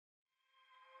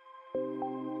Hi,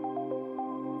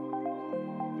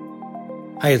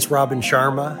 it's Robin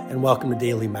Sharma, and welcome to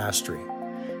Daily Mastery.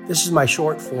 This is my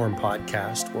short-form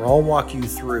podcast where I'll walk you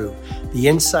through the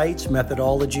insights,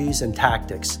 methodologies, and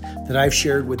tactics that I've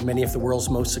shared with many of the world's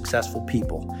most successful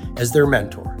people as their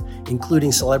mentor,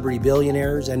 including celebrity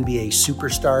billionaires, NBA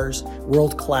superstars,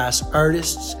 world-class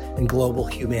artists, and global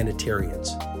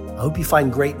humanitarians. I hope you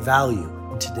find great value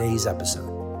in today's episode.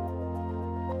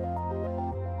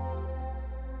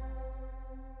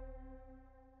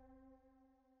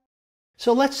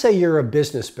 So let's say you're a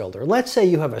business builder. Let's say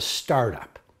you have a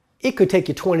startup. It could take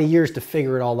you 20 years to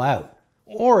figure it all out.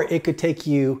 Or it could take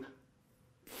you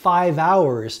 5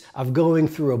 hours of going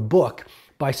through a book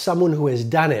by someone who has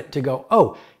done it to go,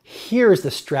 oh, here's the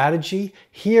strategy,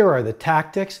 here are the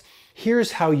tactics,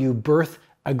 here's how you birth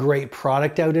a great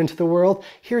product out into the world,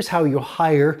 here's how you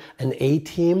hire an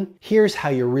A-team, here's how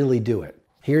you really do it.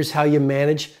 Here's how you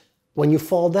manage when you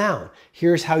fall down.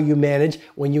 Here's how you manage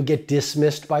when you get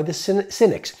dismissed by the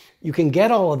cynics. You can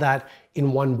get all of that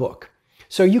in one book.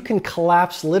 So you can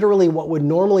collapse literally what would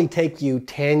normally take you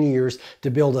 10 years to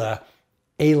build a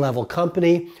A-level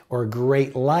company or a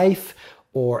great life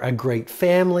or a great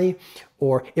family,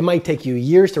 or it might take you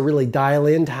years to really dial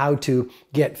into how to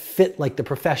get fit like the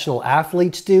professional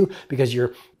athletes do, because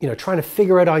you're trying to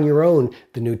figure out on your own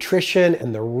the nutrition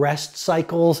and the rest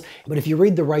cycles. But if you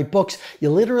read the right books, you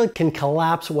literally can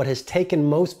collapse what has taken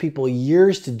most people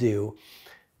years to do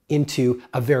into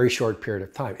a very short period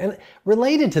of time. And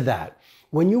related to that,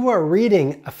 when you are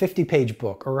reading a 50-page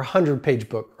book or a 100-page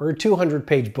book or a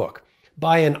 200-page book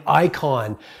by an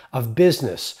icon of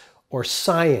business or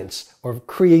science, or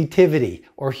creativity,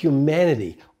 or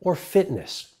humanity, or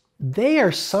fitness, they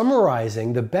are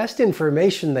summarizing the best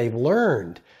information they've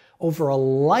learned over a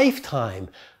lifetime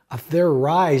of their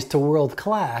rise to world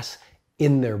class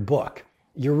in their book.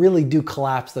 You really do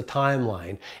collapse the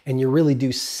timeline, and you really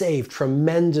do save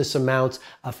tremendous amounts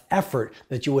of effort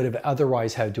that you would have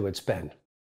otherwise had to expend.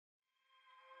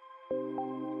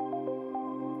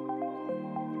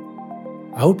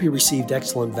 I hope you received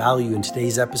excellent value in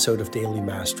today's episode of Daily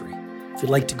Mastery. If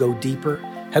you'd like to go deeper,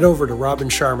 head over to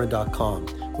robinsharma.com,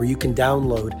 where you can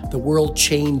download the World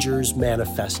Changers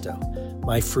Manifesto,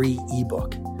 my free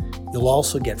ebook. You'll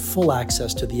also get full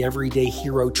access to the Everyday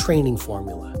Hero Training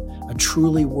Formula, a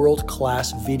truly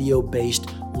world-class video-based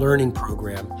learning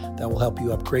program that will help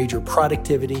you upgrade your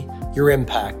productivity, your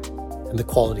impact, and the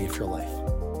quality of your life.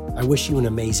 I wish you an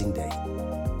amazing day.